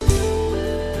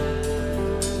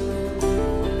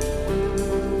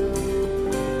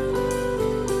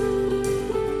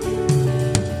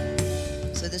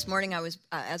morning I was,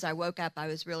 as I woke up, I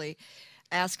was really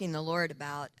asking the Lord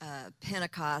about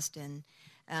Pentecost and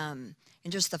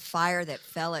just the fire that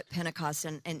fell at Pentecost.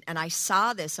 And I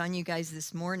saw this on you guys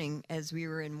this morning as we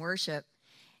were in worship.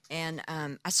 And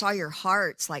I saw your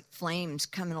hearts like flames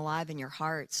coming alive in your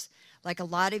hearts. Like a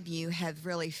lot of you have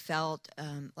really felt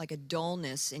like a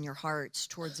dullness in your hearts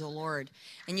towards the Lord.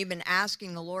 And you've been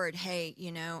asking the Lord, hey,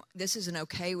 you know, this isn't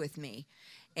okay with me.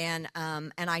 And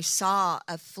I saw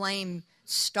a flame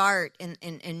start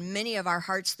in many of our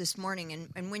hearts this morning.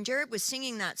 And when Jared was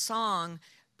singing that song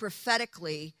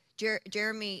prophetically,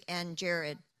 Jeremy and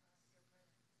Jared,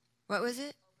 what was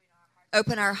it?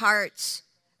 Open our hearts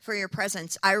for your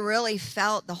presence. I really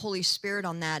felt the Holy Spirit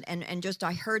on that. And just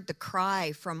I heard the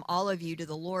cry from all of you to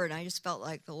the Lord. I just felt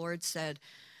like the Lord said,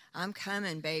 I'm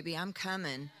coming, baby, I'm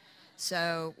coming.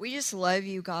 So we just love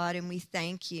you, God, and we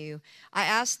thank you. I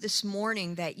asked this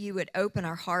morning that you would open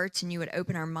our hearts and you would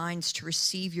open our minds to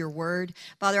receive your word.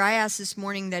 Father, I asked this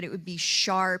morning that it would be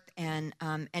sharp and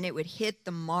it would hit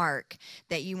the mark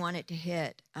that you want it to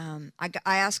hit. I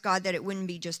asked God that it wouldn't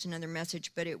be just another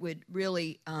message, but it would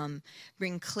really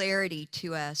bring clarity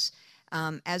to us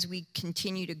as we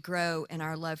continue to grow in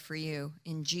our love for you.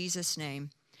 In Jesus' name,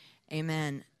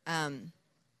 amen.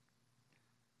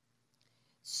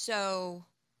 So,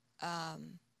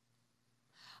 on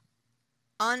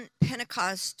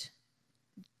Pentecost,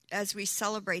 as we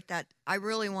celebrate that, I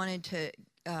really wanted to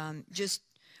just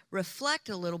reflect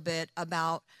a little bit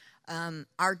about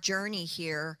our journey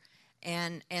here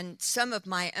and some of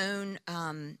my own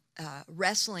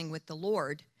wrestling with the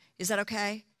Lord. Is that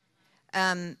okay?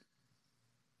 When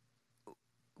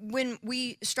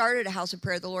we started a house of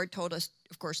prayer, the Lord told us,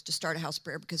 of course, to start a house of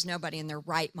prayer because nobody in their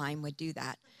right mind would do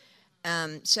that.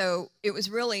 So it was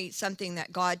really something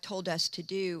that God told us to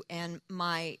do, and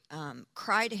my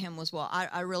cry to him was, well,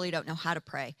 I really don't know how to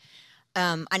pray.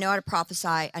 I know how to prophesy.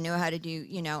 I know how to do,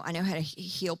 I know how to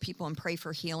heal people and pray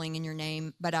for healing in your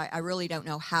name, but I really don't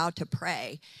know how to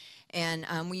pray. And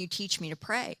will you teach me to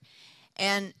pray?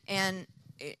 And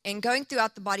going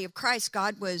throughout the body of Christ,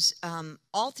 God was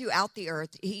all throughout the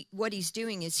earth. What he's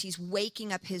doing is he's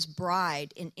waking up his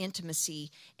bride in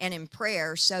intimacy and in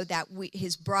prayer so that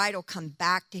his bride will come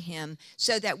back to him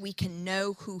so that we can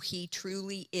know who he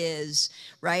truly is,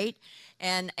 right?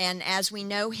 And as we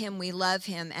know him, we love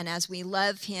him. And as we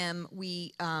love him,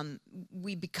 we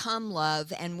become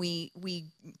love and we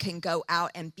can go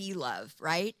out and be love,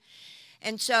 right?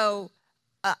 And so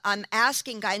I'm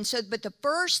asking God, but the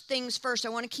first things first, I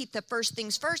want to keep the first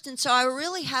things first. And so I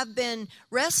really have been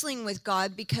wrestling with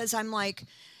God because I'm like,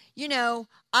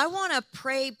 I want to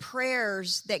pray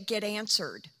prayers that get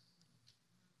answered.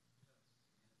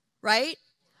 Right?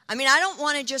 I mean, I don't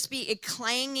want to just be a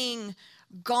clanging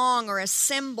gong or a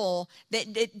cymbal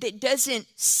that doesn't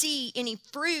see any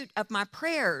fruit of my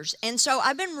prayers. And so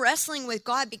I've been wrestling with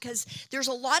God because there's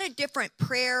a lot of different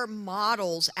prayer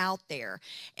models out there.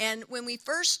 And when we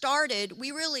first started,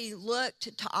 we really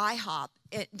looked to IHOP,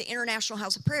 at the International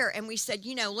House of Prayer, and we said,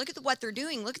 look at what they're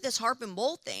doing. Look at this harp and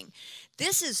bowl thing.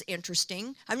 This is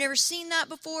interesting. I've never seen that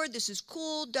before. This is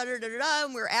cool, da-da-da-da-da.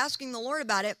 And we were asking the Lord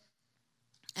about it.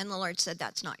 And the Lord said,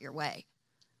 that's not your way.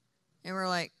 And we're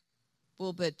like,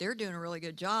 well, but they're doing a really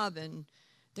good job, and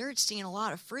they're seeing a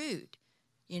lot of fruit,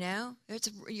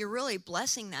 You're really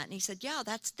blessing that. And he said, yeah,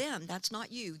 that's them. That's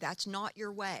not you. That's not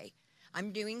your way.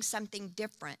 I'm doing something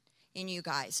different in you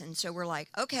guys. And so we're like,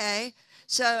 okay.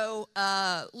 So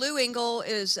Lou Engle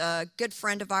is a good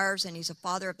friend of ours, and he's a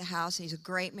father of the house. He's a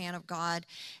great man of God,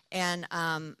 and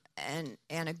a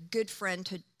good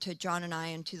friend to John and I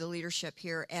and to the leadership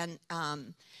here. And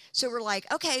so we're like,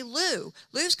 okay,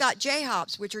 Lou's got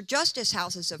J-Hops, which are justice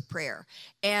houses of prayer,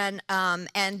 and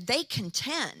they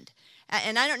contend.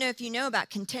 And I don't know if you know about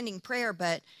contending prayer,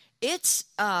 but it's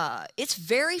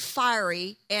very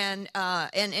fiery and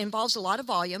involves a lot of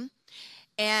volume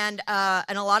and a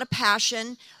lot of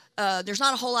passion. There's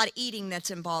not a whole lot of eating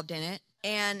that's involved in it.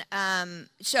 And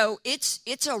so it's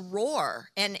a roar,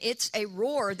 and it's a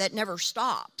roar that never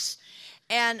stops.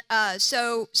 And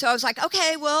so I was like,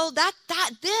 okay, well,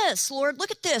 this, Lord,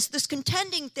 look at this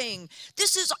contending thing.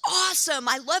 This is awesome.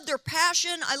 I love their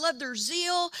passion. I love their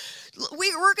zeal.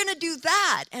 We're going to do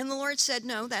that. And the Lord said,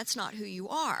 no, that's not who you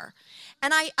are.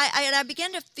 And I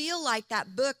began to feel like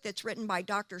that book that's written by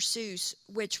Dr. Seuss,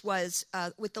 which was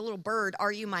with the little bird,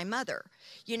 Are You My Mother?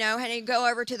 And he'd go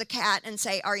over to the cat and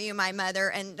say, are you my mother?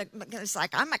 And it's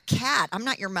like, I'm a cat. I'm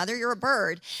not your mother. You're a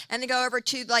bird. And they go over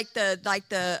to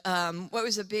what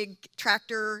was the big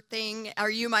tractor thing? Are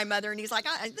you my mother? And he's like,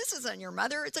 this isn't your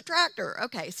mother. It's a tractor.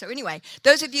 Okay. So anyway,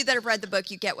 those of you that have read the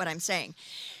book, you get what I'm saying.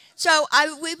 So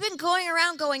we've been going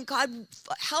around going, God,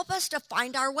 help us to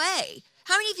find our way.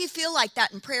 How many of you feel like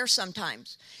that in prayer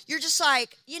sometimes? You're just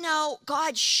like,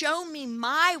 God, show me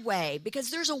my way, because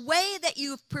there's a way that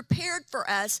you've prepared for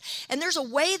us, and there's a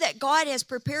way that God has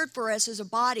prepared for us as a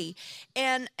body.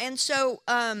 And so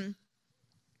I've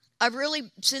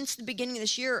really, since the beginning of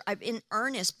this year, I've in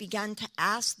earnest begun to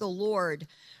ask the Lord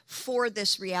for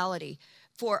this reality,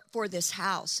 for this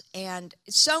house. And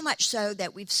so much so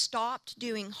that we've stopped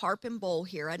doing harp and bowl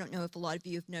here. I don't know if a lot of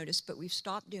you have noticed, but we've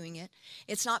stopped doing it.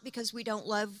 It's not because we don't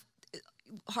love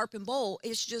harp and bowl.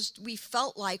 It's just we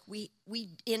felt like we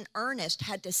in earnest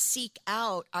had to seek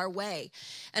out our way.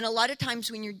 And a lot of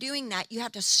times when you're doing that, you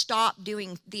have to stop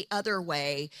doing the other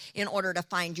way in order to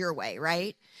find your way,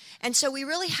 right? And so we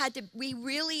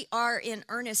really are in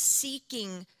earnest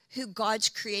seeking who God's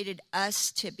created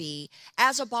us to be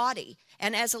as a body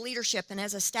and as a leadership and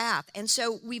as a staff. And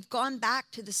so we've gone back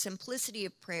to the simplicity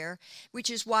of prayer, which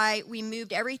is why we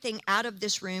moved everything out of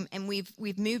this room and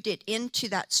we've moved it into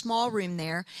that small room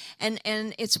there. And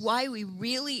it's why we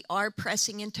really are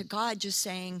pressing into God, just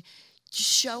saying, just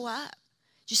show up.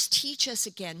 Just teach us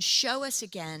again. Show us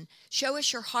again. Show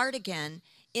us your heart again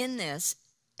in this.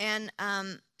 And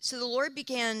so the Lord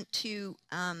began to...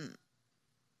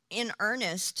 in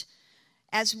earnest,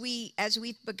 as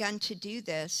we've begun to do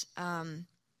this,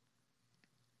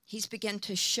 he's begun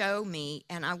to show me,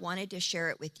 and I wanted to share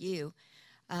it with you.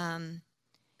 The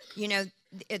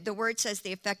word says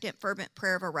the effective, fervent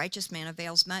prayer of a righteous man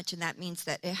avails much, and that means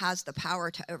that it has the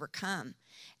power to overcome.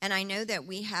 And I know that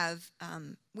we have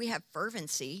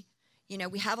fervency.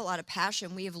 We have a lot of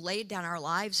passion. We have laid down our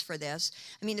lives for this.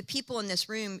 I mean, the people in this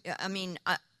room,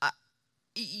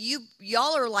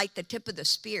 y'all are like the tip of the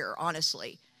spear,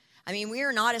 honestly. I mean, we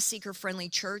are not a seeker-friendly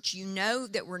church. You know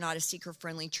that we're not a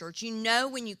seeker-friendly church. You know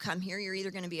when you come here, you're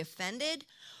either going to be offended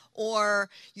or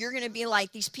you're going to be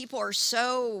like, these people are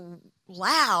so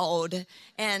loud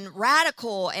and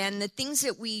radical and the things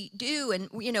that we do. And,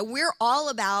 we're all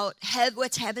about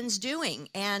what's heaven's doing.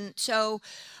 And so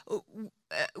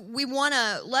we want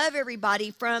to love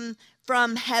everybody from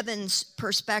heaven's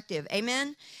perspective.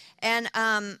 Amen? And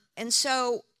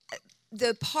so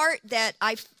the part that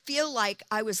I feel like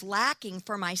I was lacking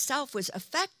for myself was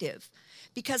effective,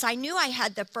 because I knew I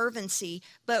had the fervency,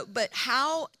 but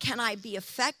how can I be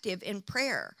effective in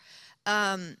prayer?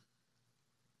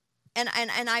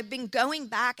 And I've been going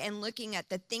back and looking at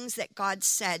the things that God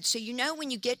said. So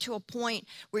when you get to a point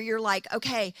where you're like,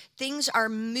 okay, things are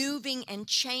moving and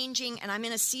changing and I'm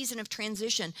in a season of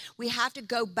transition, we have to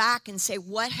go back and say,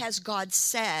 what has God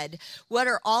said? What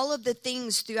are all of the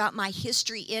things throughout my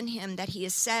history in him that he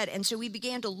has said? And so we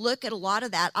began to look at a lot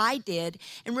of that. I did,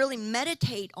 and really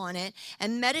meditate on it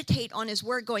and meditate on his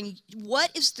word, going,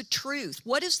 what is the truth?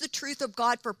 What is the truth of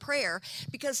God for prayer?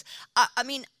 Because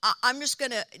I'm just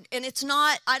going to... And it's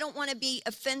not, I don't want to be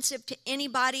offensive to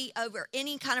anybody over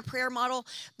any kind of prayer model,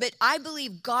 but I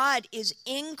believe God is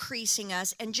increasing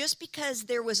us. And just because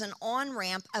there was an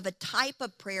on-ramp of a type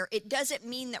of prayer, it doesn't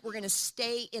mean that we're going to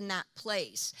stay in that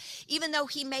place. Even though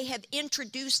he may have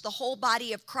introduced the whole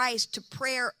body of Christ to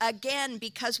prayer again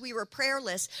because we were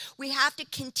prayerless, we have to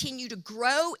continue to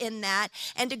grow in that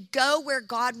and to go where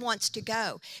God wants to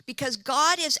go. Because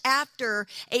God is after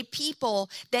a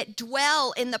people that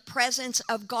dwell in the presence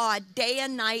of God day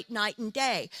and night, night and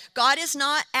day. God is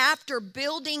not after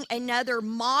building another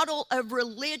model of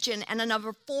religion and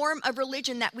another form of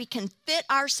religion that we can fit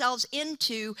ourselves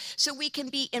into so we can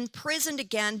be imprisoned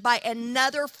again by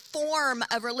another form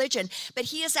of religion. But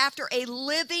he is after a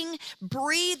living,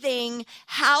 breathing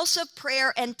house of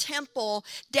prayer and temple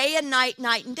day and night,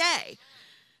 night and day.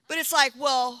 But it's like,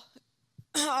 well,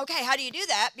 okay, how do you do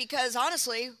that? Because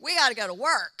honestly, we got to go to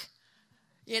work.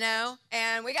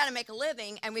 And we got to make a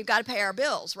living and we've got to pay our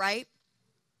bills, right?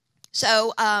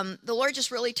 So the Lord just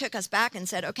really took us back and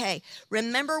said, okay,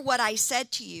 remember what I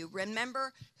said to you.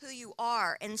 Remember who you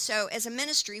are. And so as a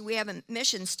ministry, we have a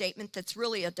mission statement that's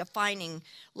really a defining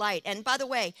light. And by the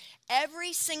way,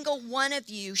 every single one of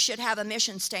you should have a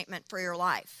mission statement for your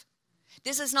life.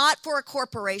 This is not for a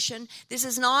corporation. This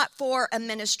is not for a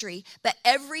ministry. But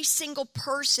every single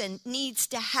person needs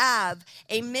to have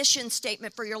a mission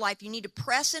statement for your life. You need to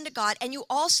press into God. And you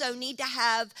also need to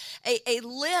have a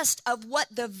list of what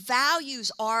the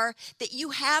values are that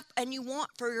you have and you want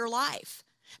for your life.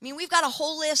 I mean, we've got a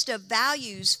whole list of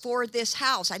values for this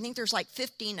house. I think there's like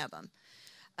 15 of them.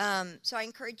 So I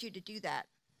encourage you to do that.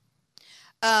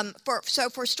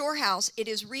 For Storehouse, it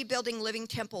is rebuilding living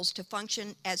temples to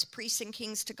function as priests and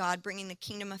kings to God, bringing the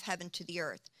kingdom of heaven to the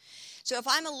earth. So if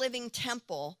I'm a living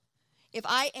temple if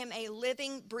I am a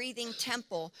living, breathing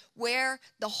temple where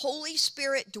the Holy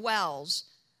Spirit dwells,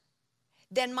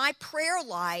 then my prayer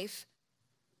life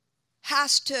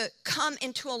has to come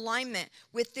into alignment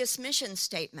with this mission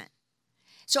statement.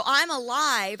 So I'm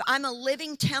alive, I'm a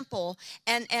living temple,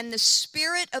 and the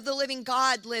Spirit of the living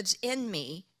God lives in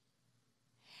me.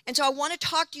 And so I want to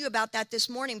talk to you about that this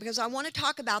morning, because I want to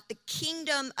talk about the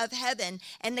kingdom of heaven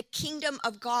and the kingdom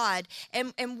of God,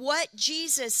 and what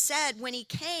Jesus said when he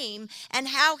came and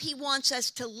how he wants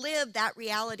us to live that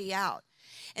reality out.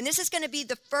 And this is going to be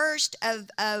the first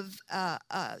of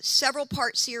several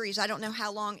part series. I don't know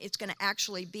how long it's going to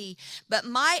actually be, but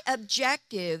my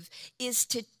objective is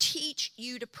to teach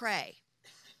you to pray.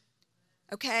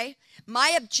 Okay?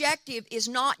 My objective is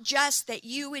not just that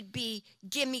you would be,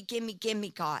 gimme,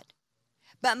 God.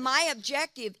 But my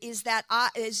objective is that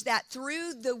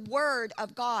through the word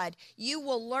of God, you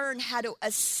will learn how to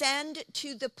ascend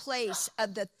to the place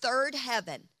of the third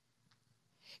heaven,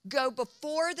 go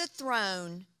before the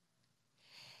throne,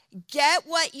 get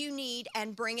what you need,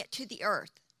 and bring it to the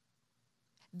earth.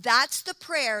 That's the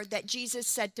prayer that Jesus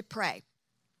said to pray.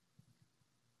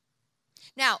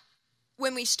 Now,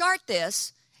 when we start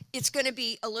this, it's going to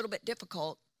be a little bit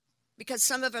difficult, because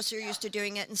some of us are used to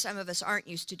doing it and some of us aren't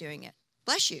used to doing it.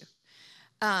 Bless you.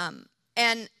 And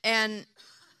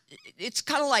it's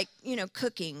kind of like,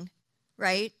 cooking,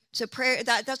 right? So prayer,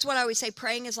 that's what I always say.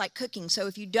 Praying is like cooking. So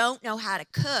if you don't know how to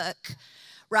cook,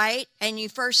 right, and you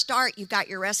first start, you've got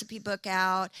your recipe book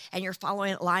out and you're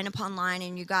following it line upon line,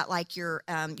 and you got like your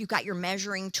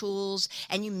measuring tools,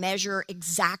 and you measure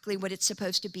exactly what it's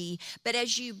supposed to be. But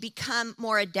as you become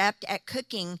more adept at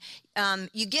cooking,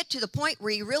 you get to the point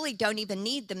where you really don't even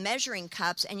need the measuring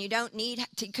cups, and you don't need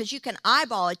to, because you can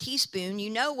eyeball a teaspoon. You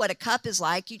know what a cup is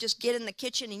like. You just get in the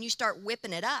kitchen and you start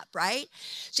whipping it up, right?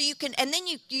 So you can, and then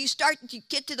you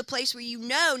get to the place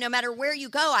where no matter where you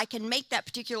go, I can make that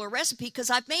particular recipe because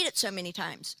I've made it so many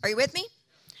times. Are you with me?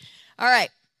 All right.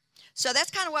 So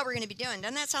that's kind of what we're going to be doing.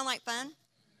 Doesn't that sound like fun?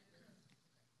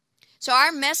 So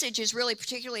our message is really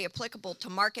particularly applicable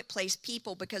to marketplace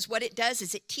people, because what it does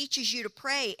is it teaches you to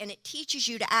pray, and it teaches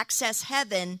you to access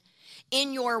heaven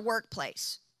in your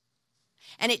workplace.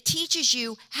 And it teaches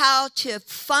you how to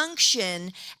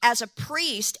function as a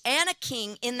priest and a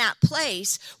king in that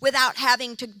place without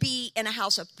having to be in a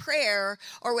house of prayer,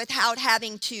 or without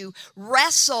having to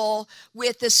wrestle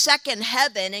with the second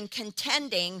heaven and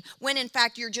contending, when in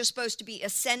fact you're just supposed to be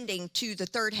ascending to the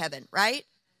third heaven, right?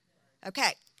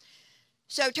 Okay.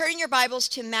 So turn your Bibles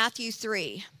to Matthew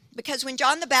 3, because when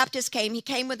John the Baptist came, he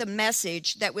came with a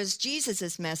message that was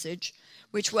Jesus's message,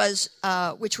 which was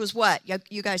what?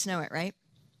 You guys know it, right?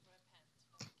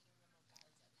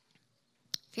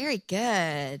 Very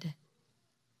good.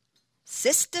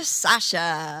 Sister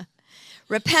Sasha.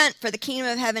 Repent, for the kingdom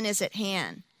of heaven is at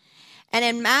hand. And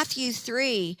in Matthew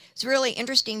 3, it's really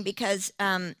interesting because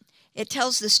it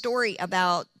tells the story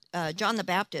about John the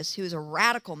Baptist, who was a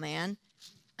radical man.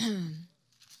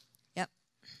 Yep.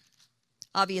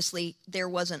 Obviously, there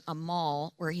wasn't a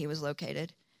mall where he was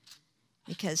located,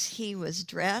 because he was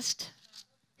dressed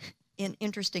in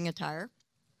interesting attire.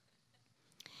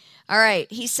 All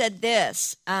right, he said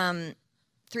this,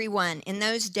 3:1, in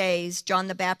those days, John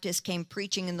the Baptist came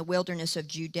preaching in the wilderness of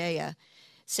Judea,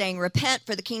 saying, repent,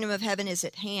 for the kingdom of heaven is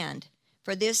at hand.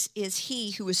 For this is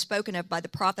he who was spoken of by the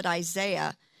prophet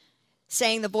Isaiah,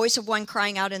 saying, the voice of one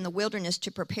crying out in the wilderness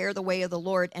to prepare the way of the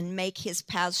Lord and make his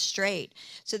paths straight.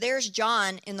 So there's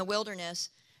John in the wilderness,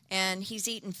 and he's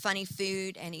eating funny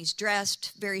food, and he's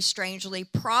dressed very strangely,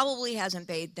 probably hasn't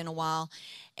bathed in a while.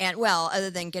 And well, other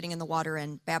than getting in the water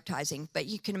and baptizing, but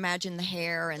you can imagine the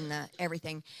hair and the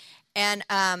everything. And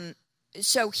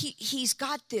so he's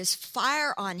got this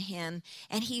fire on him,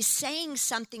 and he's saying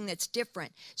something that's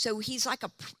different. So he's like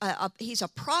he's a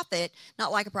prophet, not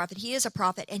like a prophet. He is a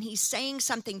prophet, and he's saying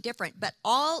something different. But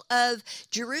all of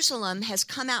Jerusalem has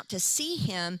come out to see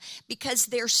him, because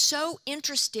they're so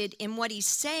interested in what he's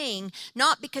saying,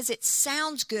 not because it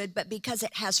sounds good, but because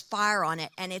it has fire on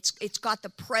it, and it's got the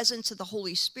presence of the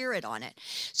Holy Spirit on it.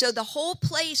 So the whole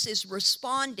place is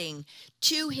responding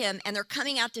to him, and they're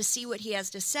coming out to see what he has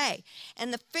to say.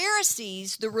 And the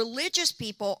Pharisees, the religious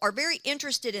people, are very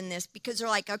interested in this, because they're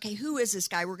like, okay, who is this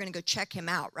guy? We're going to go check him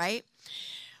out, right?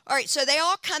 All right, so they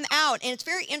all come out, and it's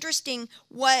very interesting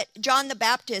what John the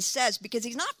Baptist says, because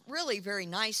he's not really very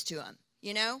nice to them,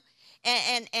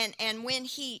 And when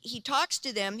he talks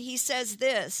to them, he says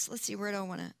this. Let's see, where do I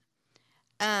want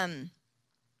to?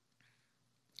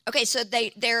 Okay, so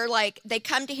they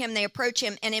come to him, they approach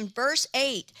him, and in verse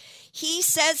 8, he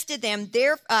says to them,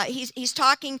 he's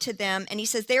talking to them, and he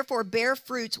says, therefore bear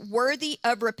fruits worthy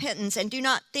of repentance, and do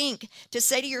not think to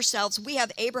say to yourselves, we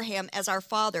have Abraham as our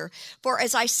father. For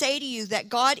as I say to you, that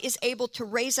God is able to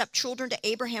raise up children to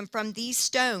Abraham from these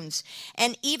stones.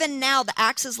 And even now the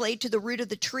axe is laid to the root of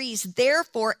the trees.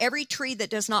 Therefore every tree that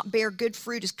does not bear good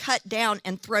fruit is cut down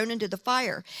and thrown into the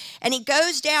fire. And he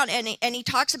goes down and he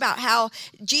talks about how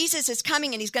Jesus is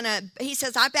coming, and he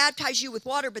says, I baptize you with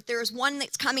water, but there is one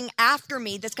that's coming after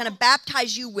me that's going to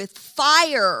baptize you with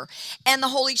fire and the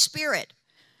Holy Spirit.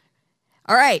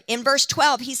 All right, in verse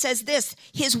 12, he says this,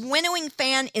 his winnowing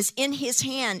fan is in his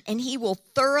hand, and he will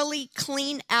thoroughly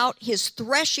clean out his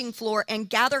threshing floor and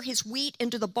gather his wheat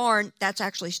into the barn. That's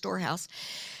actually storehouse.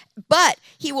 But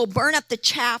he will burn up the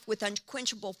chaff with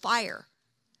unquenchable fire.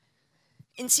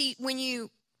 And see, when you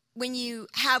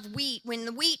have wheat, when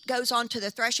the wheat goes onto the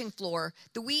threshing floor,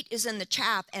 the wheat is in the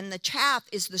chaff, and the chaff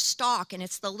is the stalk, and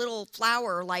it's the little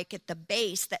flour like at the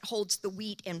base that holds the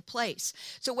wheat in place.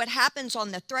 So what happens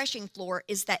on the threshing floor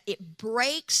is that it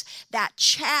breaks that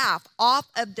chaff off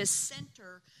of the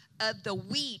center of the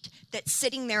wheat that's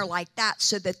sitting there like that,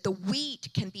 so that the wheat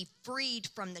can be freed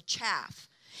from the chaff.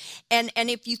 And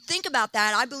if you think about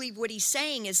that, I believe what he's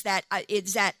saying is that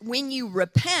when you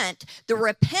repent, the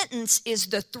repentance is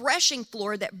the threshing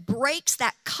floor that breaks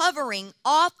that covering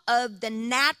off of the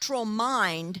natural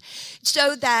mind,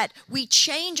 so that we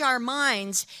change our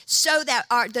minds, so that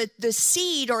the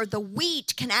seed or the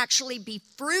wheat can actually be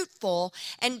fruitful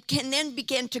and can then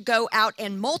begin to go out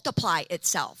and multiply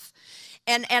itself.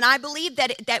 And I believe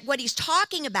that what he's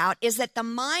talking about is that the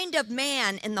mind of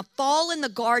man in the fall in the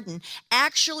garden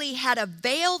actually had a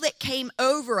veil that came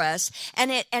over us, and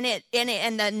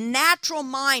the natural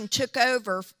mind took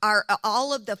over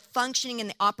all of the functioning and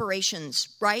the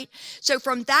operations, right? So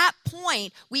from that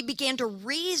point, we began to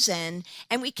reason,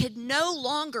 and we could no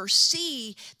longer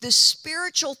see the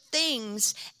spiritual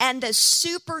things and the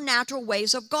supernatural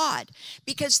ways of God,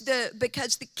 because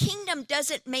the kingdom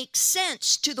doesn't make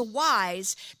sense to the wise,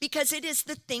 because it is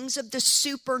the things of the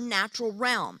supernatural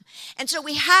realm. And so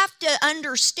we have to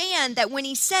understand that when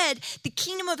he said the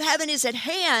kingdom of heaven is at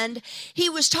hand, he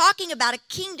was talking about a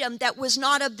kingdom that was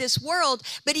not of this world,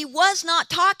 but he was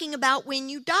not talking about when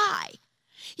you die.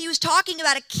 He was talking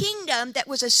about a kingdom that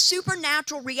was a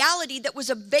supernatural reality that was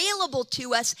available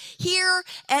to us here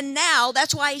and now.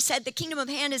 That's why he said the kingdom of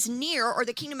heaven is near, or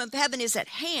the kingdom of heaven is at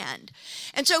hand.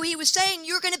 And so he was saying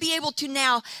you're going to be able to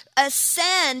now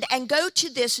ascend and go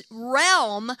to this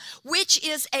realm, which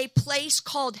is a place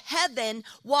called heaven,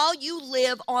 while you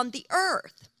live on the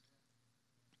earth.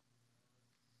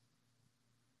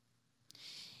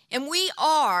 And we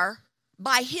are,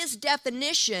 by his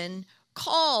definition,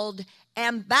 called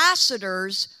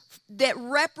ambassadors that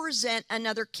represent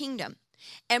another kingdom.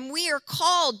 And we are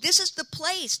called, this is the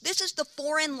place, this is the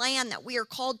foreign land that we are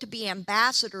called to be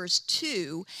ambassadors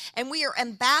to. And we are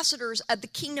ambassadors of the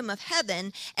kingdom of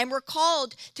heaven, and we're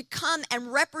called to come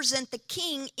and represent the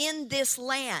king in this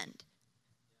land.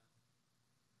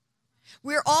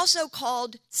 We're also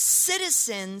called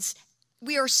citizens.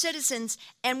 We are citizens,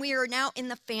 and we are now in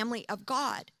the family of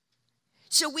God.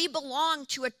 So we belong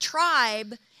to a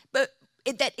tribe, but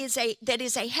that is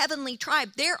a heavenly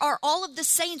tribe. There are all of the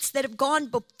saints that have gone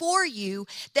before you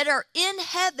that are in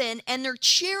heaven, and they're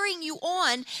cheering you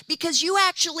on because you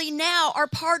actually now are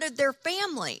part of their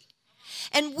family.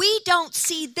 And we don't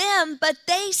see them, but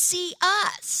they see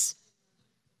us.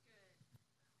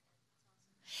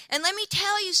 And let me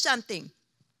tell you something.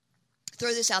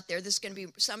 Throw this out there. This is going to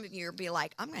be, some of you will be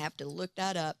like, I'm going to have to look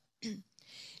that up.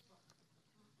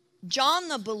 John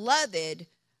the Beloved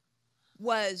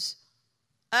was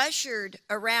ushered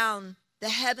around the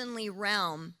heavenly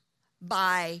realm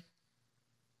by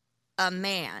a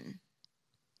man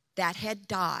that had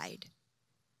died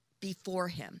before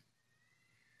him.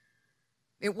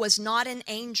 It was not an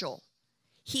angel.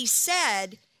 He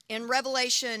said in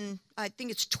Revelation, I think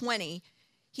it's 20,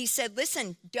 he said,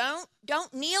 listen, don't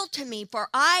kneel to me, for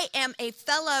I am a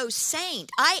fellow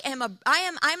saint.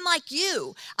 I'm like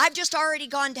you. I've just already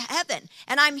gone to heaven,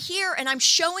 and I'm here, and I'm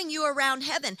showing you around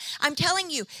heaven. I'm telling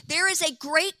you, there is a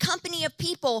great company of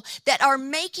people that are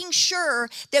making sure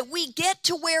that we get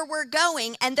to where we're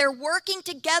going, and they're working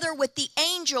together with the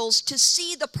angels to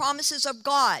see the promises of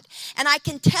God. And I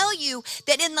can tell you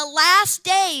that in the last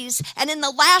days and in the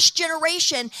last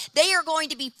generation, they are going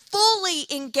to be fully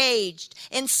engaged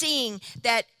in seeing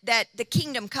that the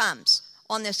kingdom comes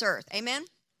on this earth. Amen?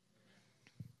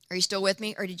 Are you still with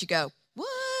me, or did you go,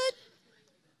 what?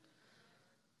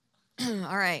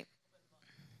 All right.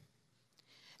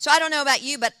 So I don't know about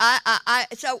you, but I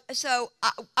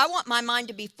want my mind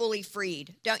to be fully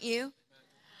freed, don't you?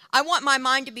 I want my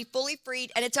mind to be fully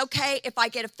freed, and it's okay if I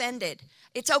get offended.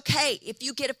 It's okay if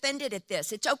you get offended at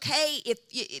this. It's okay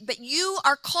but you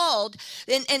are called,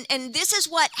 and this is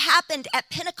what happened at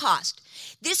Pentecost.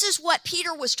 This is what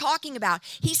Peter was talking about.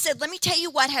 He said, let me tell you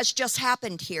what has just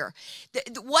happened here.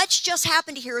 What's just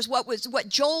happened here is what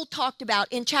Joel talked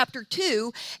about in chapter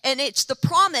 2, and it's the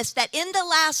promise that in the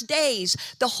last days,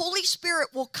 the Holy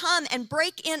Spirit will come and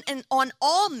break in on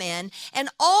all men, and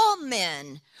all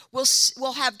men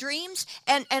will have dreams,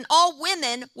 and all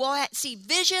women will see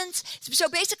visions. So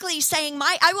basically he's saying,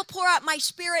 I will pour out my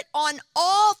Spirit on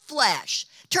all flesh.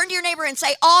 Turn to your neighbor and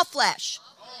say, all flesh.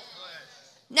 All flesh.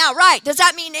 Now, right, does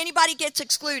that mean anybody gets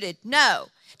excluded? No.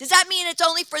 Does that mean it's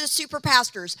only for the super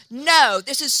pastors? No,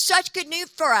 this is such good news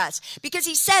for us, because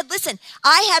he said, listen,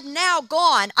 I have now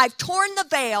gone, I've torn the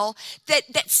veil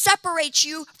that separates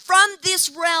you from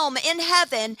this realm in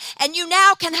heaven, and you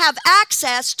now can have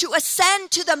access to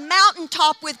ascend to the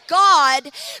mountaintop with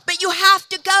God, but you have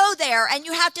to go there, and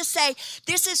you have to say,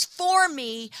 this is for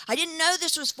me. I didn't know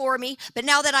this was for me, but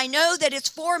now that I know that it's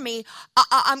for me,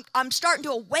 I'm starting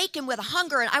to awaken with a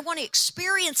hunger, and I want to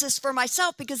experience this for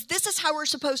myself, because this is how we're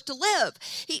supposed to live.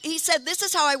 He said, this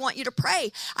is how I want you to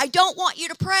pray. I don't want you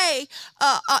to pray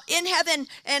in heaven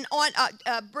and on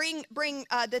bring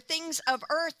the things of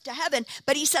earth to heaven,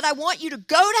 but he said, I want you to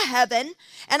go to heaven,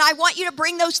 and I want you to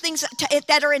bring those things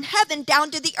that are in heaven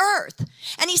down to the earth.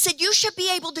 And he said, you should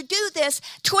be able to do this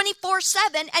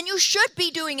 24/7, and you should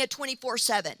be doing it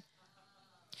 24/7.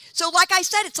 So like I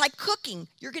said, it's like cooking.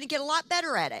 You're going to get a lot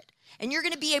better at it. And you're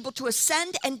going to be able to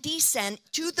ascend and descend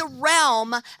to the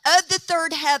realm of the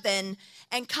third heaven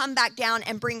and come back down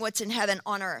and bring what's in heaven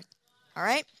on earth. All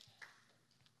right?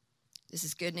 This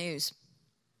is good news.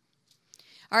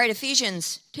 All right,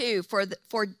 Ephesians 2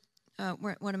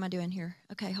 what am I doing here?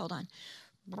 Okay, hold on.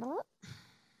 All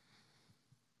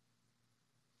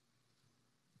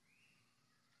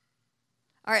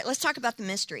right, let's talk about the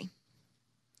mystery.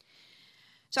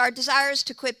 So our desire is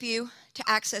to equip you to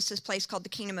access this place called the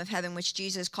kingdom of heaven, which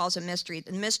Jesus calls a mystery.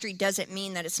 The mystery doesn't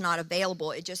mean that it's not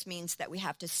available. It just means that we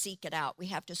have to seek it out. We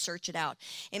have to search it out.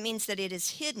 It means that it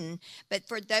is hidden. But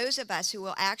for those of us who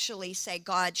will actually say,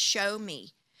 God, show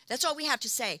me. That's all we have to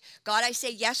say. God, I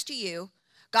say yes to you.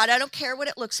 God, I don't care what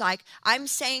it looks like. I'm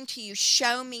saying to you,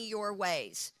 show me your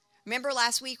ways. Remember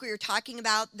last week we were talking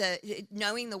about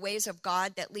knowing the ways of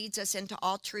God that leads us into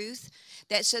all truth,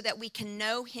 that so that we can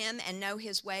know him and know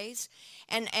his ways.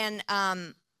 And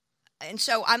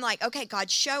so I'm like, okay,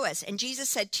 God, show us. And Jesus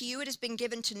said, to you it has been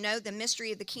given to know the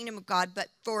mystery of the kingdom of God, but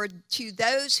to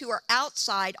those who are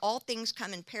outside, all things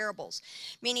come in parables.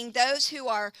 Meaning those who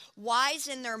are wise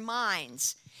in their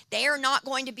minds, they are not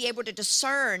going to be able to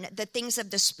discern the things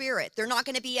of the Spirit. They're not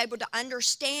going to be able to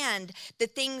understand the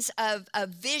things of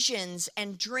visions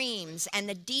and dreams and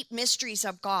the deep mysteries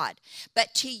of God.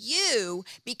 But to you,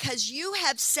 because you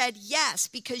have said yes,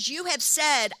 because you have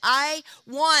said, I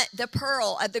want the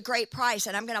pearl of the great price,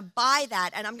 and I'm going to buy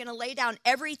that, and I'm going to lay down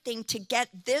everything to get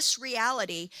this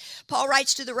reality. Paul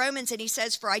writes to the Romans, and he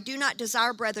says, for I do not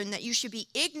desire, brethren, that you should be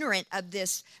ignorant of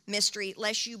this mystery,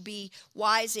 lest you be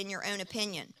wise in your own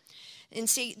opinion. And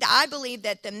see, I believe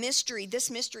that this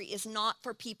mystery is not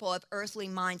for people of earthly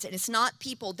minds, and it's not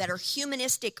people that are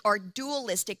humanistic or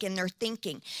dualistic in their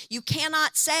thinking. You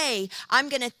cannot say, I'm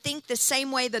going to think the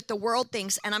same way that the world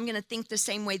thinks, and I'm going to think the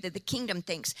same way that the kingdom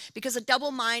thinks, because a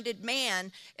double-minded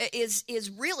man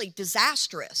is really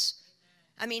disastrous.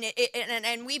 I mean,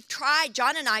 and we've tried,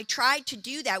 John and I tried to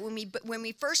do that when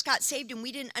we first got saved and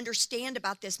we didn't understand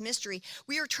about this mystery.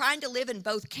 We were trying to live in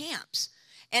both camps.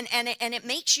 And it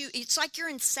makes you, it's like you're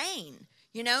insane.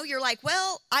 You know, you're like,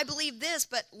 well, I believe this,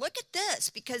 but look at this,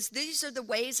 because these are the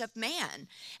ways of man.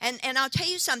 And I'll tell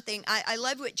you something. I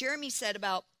love what Jeremy said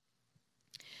about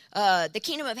the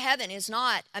kingdom of heaven is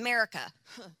not America.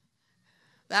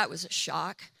 That was a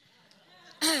shock.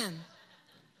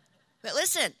 But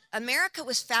listen, America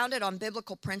was founded on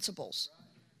biblical principles.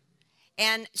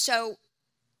 And so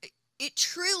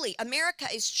America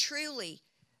is truly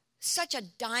such a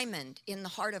diamond in the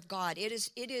heart of God. It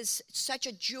is such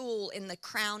a jewel in the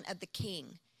crown of the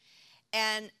King.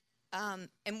 And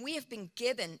we have been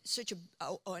given such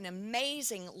an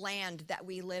amazing land that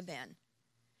we live in.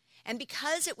 And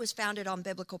because it was founded on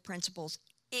biblical principles,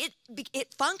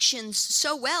 it functions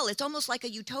so well. It's almost like a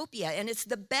utopia, and it's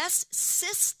the best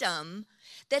system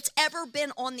that's ever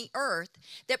been on the earth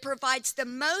that provides the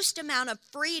most amount of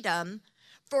freedom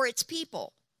for its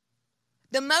people,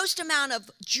 the most amount of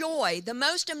joy, the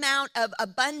most amount of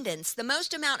abundance, the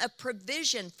most amount of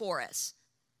provision for us.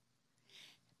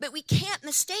 But we can't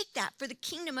mistake that for the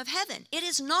kingdom of heaven. It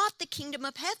is not the kingdom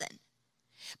of heaven.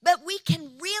 But we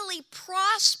can really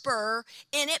prosper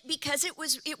in it because it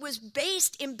was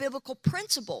based in biblical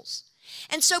principles.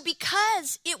 And so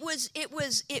because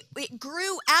it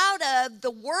grew out of the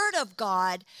Word of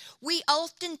God, we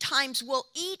oftentimes will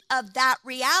eat of that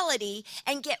reality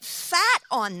and get fat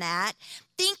on that,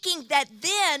 thinking that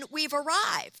then we've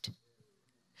arrived.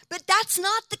 But that's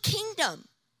not the kingdom.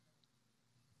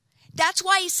 That's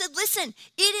why he said, listen,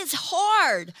 it is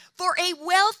hard for a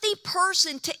wealthy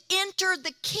person to enter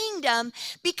the kingdom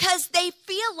because they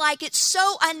feel like it's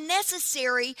so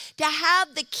unnecessary to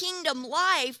have the kingdom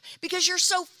life because you're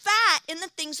so fat in the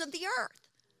things of the earth.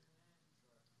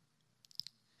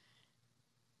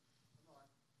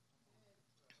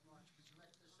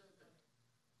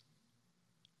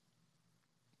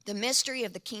 The mystery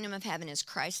of the kingdom of heaven is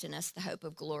Christ in us, the hope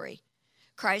of glory.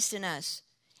 Christ in us.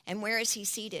 And where is he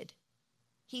seated?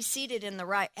 He's seated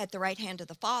at the right hand of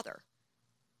the Father.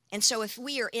 And so if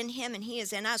we are in him and he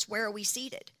is in us, where are we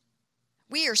seated?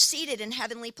 We are seated in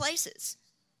heavenly places.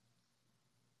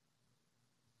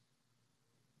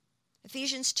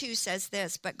 Ephesians 2 says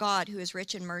this, but God, who is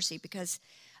rich in mercy because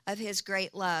of his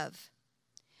great love,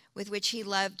 with which he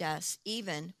loved us,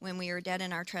 even when we were dead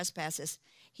in our trespasses,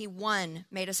 he, one,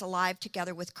 made us alive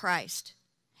together with Christ.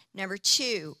 Number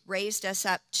 2, raised us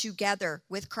up together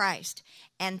with Christ.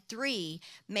 And 3,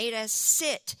 made us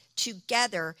sit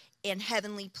together in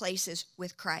heavenly places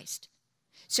with Christ.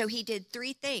 So he did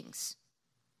 3 things.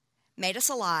 Made us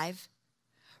alive,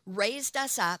 raised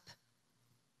us up,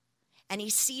 and he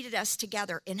seated us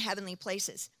together in heavenly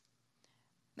places.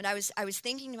 But I was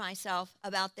thinking to myself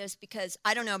about this because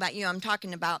I don't know about you, I'm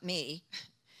talking about me.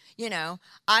 You know,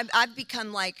 I've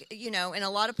become like, you know, in a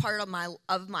lot of part of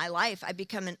my life, I've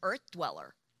become an earth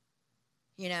dweller,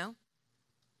 you know.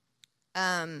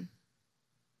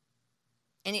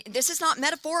 This is not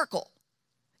metaphorical.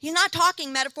 He's not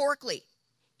talking metaphorically.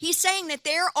 He's saying that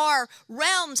there are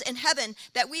realms in heaven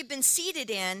that we've been seated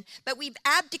in, but we've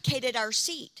abdicated our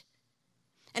seat.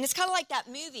 And it's kind of like that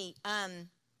movie,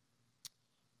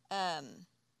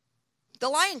 The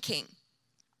Lion King,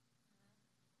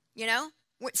 you know.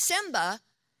 Simba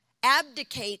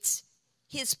abdicates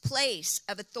his place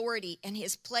of authority and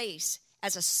his place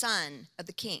as a son of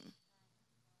the king.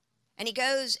 And he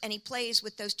goes and he plays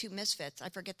with those 2 misfits. I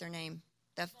forget their name.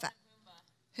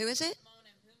 Who is it?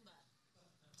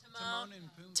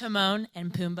 Timon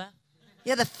and Pumbaa.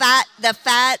 Yeah, the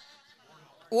fat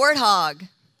warthog.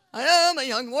 I am a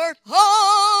young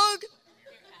warthog.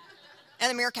 And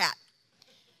the meerkat.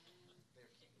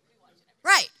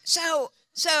 Right. So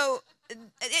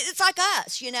it's like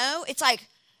us, you know. It's like,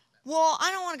 well,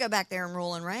 I don't want to go back there and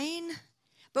rule and reign.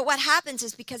 But what happens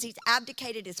is because he's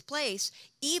abdicated his place,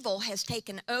 evil has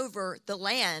taken over the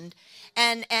land,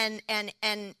 and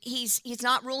he's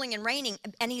not ruling and reigning,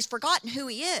 and he's forgotten who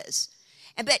he is.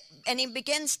 And he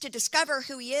begins to discover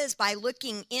who he is by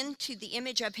looking into the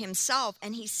image of himself,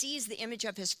 and he sees the image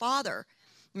of his father.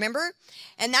 Remember?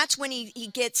 And that's when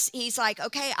he's like,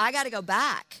 okay, I got to go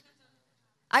back.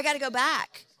 I got to go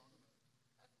back.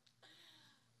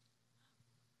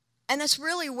 And that's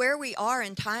really where we are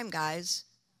in time, guys.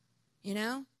 You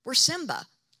know, we're Simba.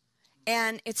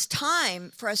 And it's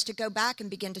time for us to go back and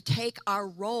begin to take our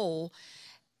role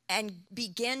and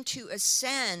begin to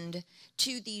ascend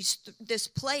to this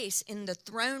place in the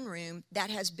throne room that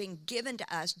has been given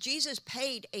to us. Jesus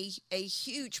paid a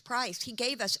huge price. He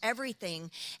gave us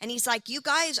everything. And he's like, you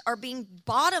guys are being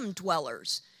bottom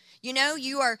dwellers. You know,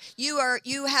 you have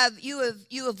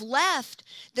left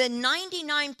the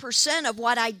 99% of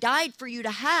what I died for you to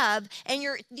have, and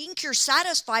you think you're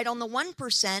satisfied on the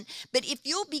 1%. But if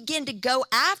you'll begin to go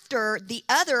after the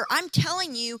other, I'm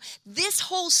telling you, this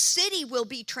whole city will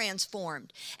be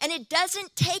transformed. And it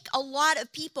doesn't take a lot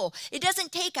of people. It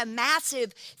doesn't take a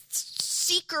massive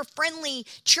seeker-friendly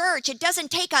church. It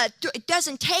doesn't take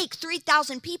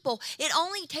 3,000 people. It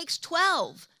only takes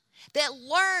 12. That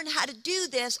learn how to do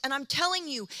this, and I'm telling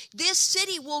you, this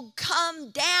city will come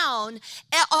down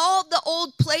at all the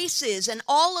old places and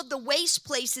all of the waste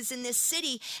places in this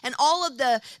city, and all of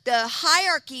the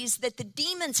hierarchies that the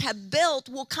demons have built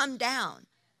will come down.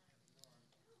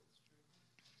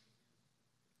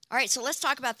 All right, so let's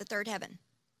talk about the third heaven.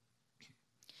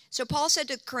 So Paul said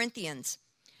to the Corinthians,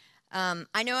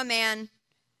 I know a man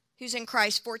who's in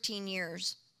Christ 14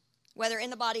 years. Whether in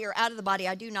the body or out of the body,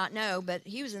 I do not know, but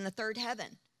he was in the third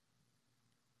heaven.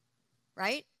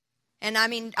 Right? And I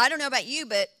mean, I don't know about you,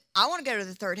 but I want to go to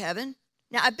the third heaven.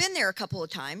 Now, I've been there a couple of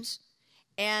times,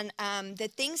 and the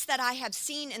things that I have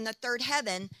seen in the third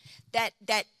heaven that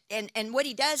and what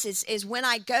he does is when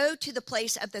I go to the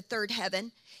place of the third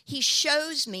heaven, he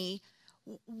shows me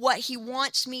what he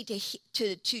wants me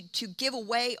to give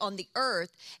away on the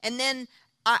earth, and then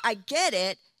I get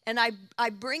it, and I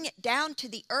bring it down to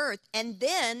the earth, and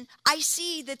then I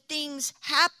see that things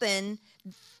happen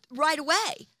right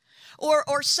away,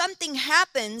 or something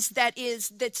happens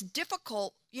that's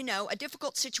difficult, a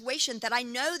difficult situation that I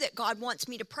know that God wants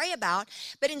me to pray about.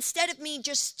 But instead of me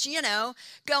just,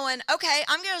 going, okay,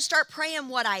 I'm going to start praying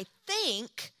what I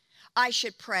think I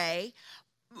should pray,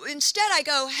 instead I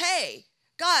go, hey,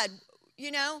 God,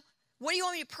 what do you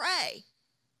want me to pray?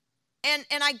 And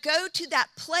I go to that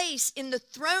place in the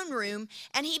throne room,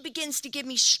 and he begins to give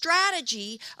me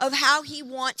strategy of how he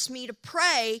wants me to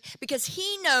pray, because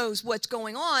he knows what's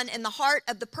going on in the heart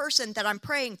of the person that I'm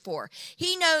praying for.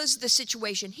 He knows the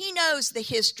situation. He knows the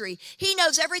history. He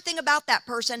knows everything about that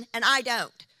person, and I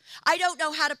don't. I don't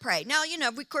know how to pray. Now,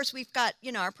 of course, we've got,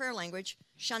 our prayer language.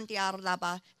 Thank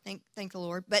the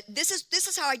Lord. But this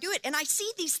is how I do it, and I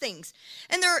see these things,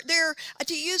 and they're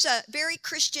to use a very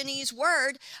Christianese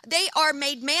word, they are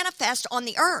made manifest on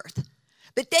the earth.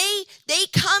 But they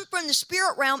come from the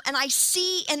spirit realm, and I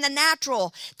see in the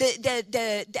natural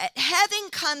that heaven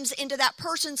comes into that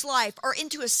person's life or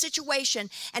into a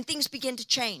situation, and things begin to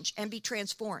change and be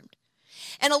transformed.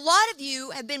 And a lot of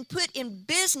you have been put in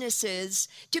businesses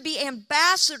to be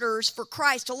ambassadors for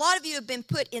Christ. A lot of you have been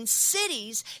put in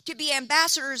cities to be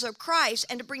ambassadors of Christ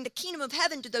and to bring the kingdom of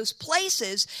heaven to those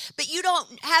places, but you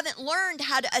haven't learned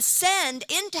how to ascend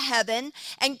into heaven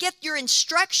and get your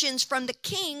instructions from the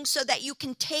king so that you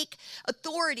can take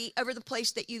authority over the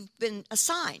place that you've been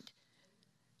assigned.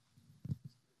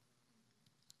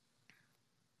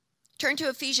 Turn to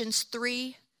Ephesians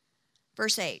 3,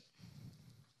 verse 8.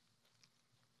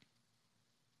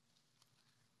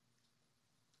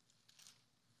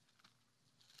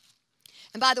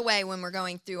 And by the way, when we're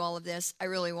going through all of this, I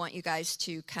really want you guys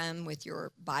to come with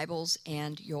your Bibles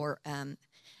and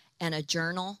and a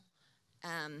journal, so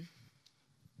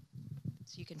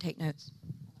you can take notes.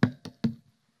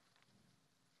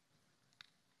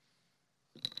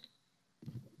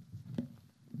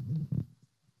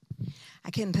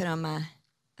 I couldn't put on my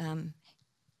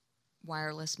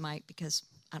wireless mic because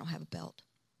I don't have a belt.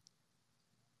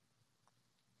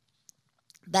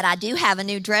 But I do have a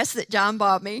new dress that John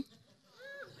bought me.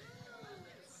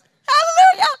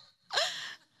 Hallelujah!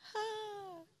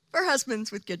 For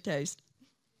husbands with good taste.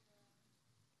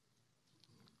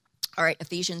 All right,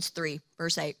 Ephesians 3,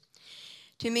 verse 8.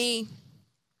 To me,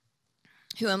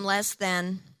 who am less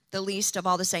than the least of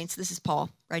all the saints, this is Paul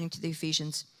writing to the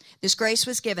Ephesians, this grace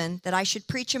was given that I should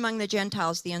preach among the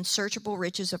Gentiles the unsearchable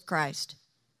riches of Christ,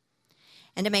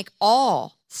 and to make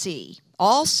all see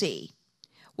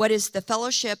what is the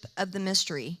fellowship of the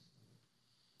mystery,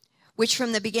 which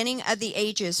from the beginning of the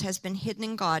ages has been hidden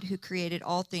in God, who created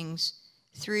all things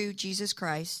through Jesus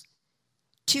Christ,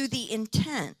 to the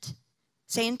intent,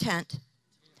 say intent,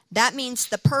 that means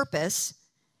the purpose,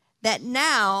 that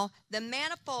now the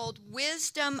manifold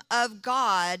wisdom of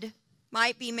God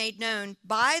might be made known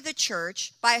by the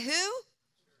church. By who?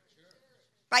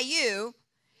 By you,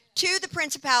 to the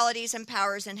principalities and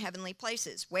powers in heavenly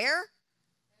places. Where?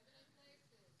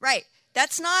 Right.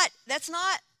 That's not,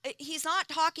 he's not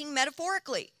talking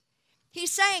metaphorically.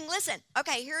 He's saying, listen,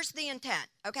 okay, here's the intent,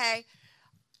 okay?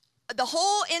 The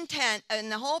whole intent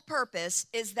and the whole purpose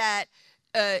is that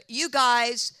you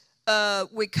guys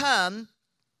would come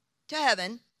to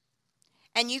heaven,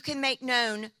 and you can make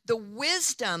known the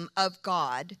wisdom of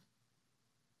God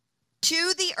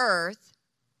to the earth.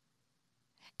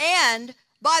 And,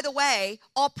 by the way,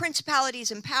 all principalities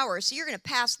and powers. So you're going to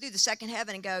pass through the second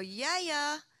heaven and go,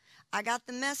 yeah, I got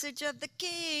the message of the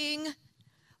king.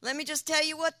 Let me just tell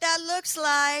you what that looks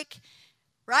like.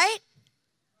 Right?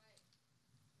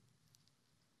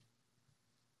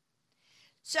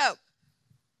 So,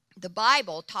 the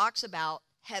Bible talks about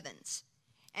heavens.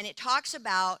 And it talks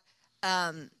about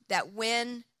that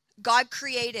when God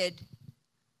created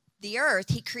the earth,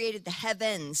 he created the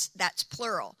heavens. That's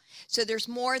plural. So there's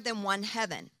more than one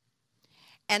heaven.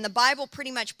 And the Bible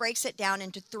pretty much breaks it down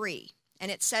into three. And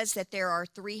it says that there are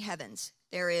three heavens.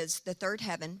 There is the third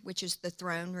heaven, which is the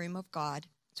throne room of God.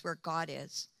 It's where God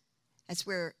is. That's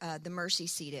where the mercy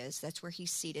seat is. That's where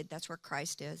he's seated. That's where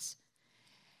Christ is.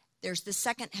 There's the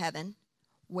second heaven,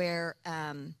 where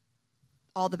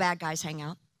all the bad guys hang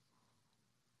out.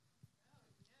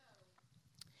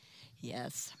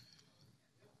 Yes.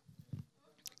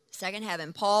 Second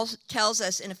heaven. Paul tells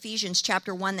us in Ephesians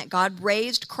chapter 1 that God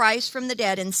raised Christ from the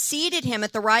dead and seated him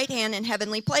at the right hand in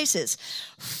heavenly places,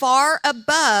 far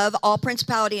above all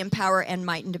principality and power and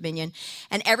might and dominion,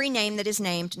 and every name that is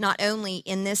named, not only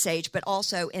in this age, but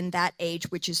also in that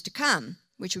age which is to come,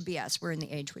 which would be us. We're in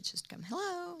the age which is to come.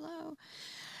 Hello, hello.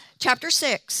 Chapter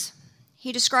 6,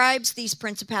 he describes these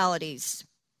principalities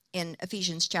in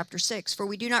Ephesians chapter 6. For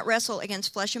we do not wrestle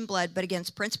against flesh and blood, but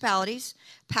against principalities,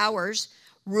 powers,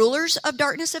 rulers of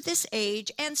darkness of this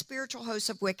age, and spiritual hosts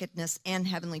of wickedness in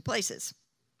heavenly places.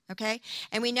 Okay?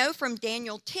 And we know from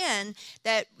Daniel 10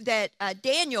 that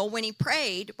Daniel, when he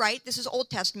prayed, right? This is Old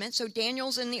Testament, so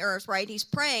Daniel's in the earth, right? He's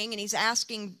praying and he's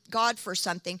asking God for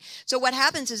something. So what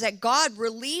happens is that God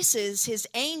releases his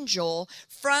angel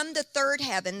from the third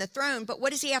heaven, the throne. But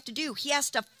what does he have to do? He has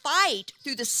to fight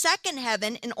through the second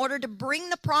heaven in order to bring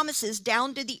the promises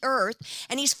down to the earth.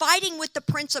 And he's fighting with the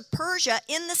prince of Persia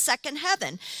in the second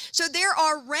heaven. So there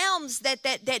are realms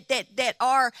that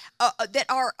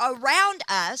are around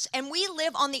us, and we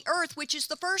live on the earth, which is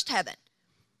the first heaven.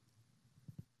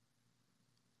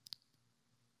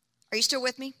 Are you still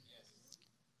with me?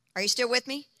 Are you still with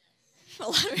me? A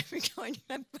lot of you are going,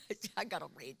 I got to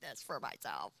read this for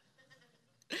myself.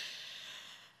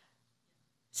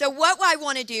 So what I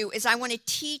want to do is I want to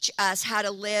teach us how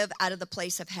to live out of the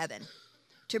place of heaven,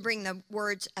 to bring the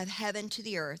words of heaven to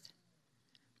the earth.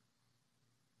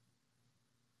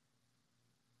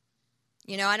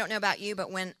 You know, I don't know about you,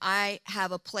 but when I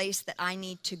have a place that I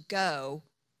need to go,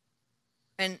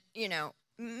 and, you know,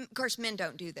 of course, men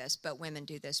don't do this, but women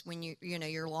do this. When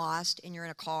you're lost and you're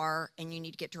in a car and you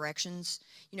need to get directions,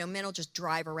 men will just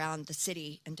drive around the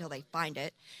city until they find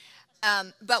it.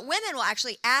 But women will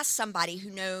actually ask somebody who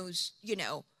knows,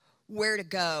 where to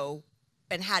go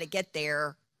and how to get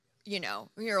there.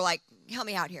 You're like, help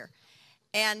me out here.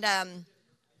 And,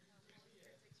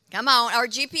 come on, our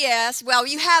GPS. Well,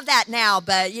 you have that now,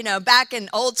 but, back in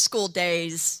old school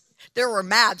days, there were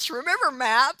maps. Remember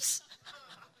maps?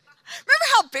 Remember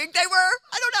how big they were?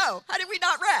 I don't know. How did we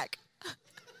not wreck?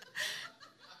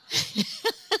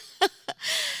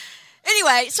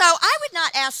 Anyway, so I would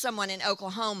not ask someone in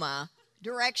Oklahoma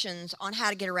directions on how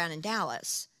to get around in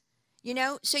Dallas.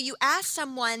 So you ask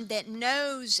someone that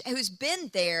knows, who's been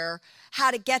there,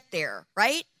 how to get there,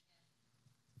 right?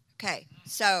 Okay,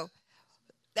 so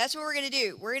that's what we're going to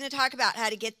do. We're going to talk about how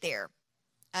to get there.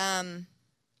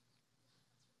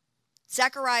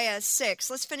 Zechariah 6.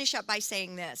 Let's finish up by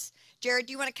saying this. Jared,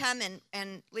 do you want to come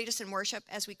and lead us in worship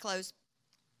as we close?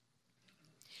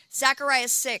 Zechariah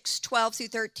 6, 12 through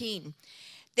 13.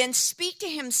 Then speak to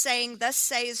him, saying, Thus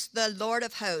says the Lord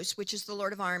of hosts, which is the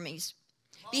Lord of armies.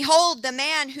 Behold, the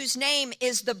man whose name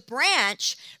is the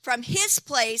branch, from his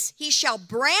place he shall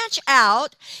branch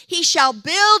out. He shall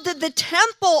build the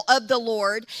temple of the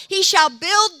Lord. He shall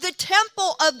build the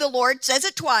temple of the Lord, says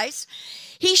it twice.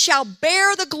 He shall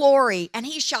bear the glory, and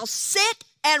he shall sit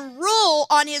and rule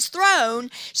on his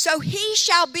throne. So he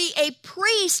shall be a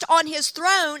priest on his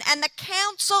throne, and the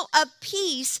counsel of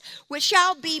peace which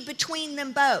shall be between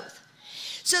them both.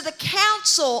 So the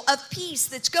counsel of peace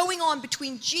that's going on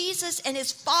between Jesus and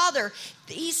his Father,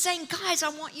 he's saying, guys, I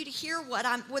want you to hear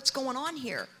what's going on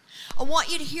here. I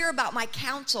want you to hear about my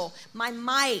counsel, my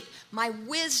might, my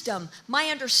wisdom, my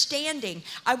understanding.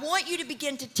 I want you to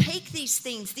begin to take these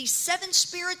things, these seven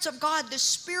spirits of God, the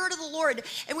Spirit of the Lord,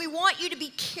 and we want you to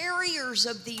be carriers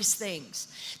of these things.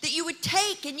 That you would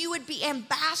take and you would be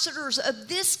ambassadors of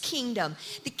this kingdom,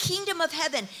 the kingdom of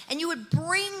heaven, and you would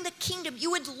bring the kingdom.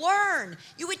 You would learn.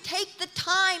 You would take the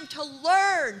time to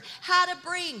learn how to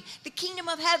bring the kingdom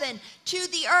of heaven to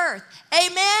the earth.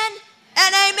 Amen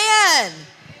and amen.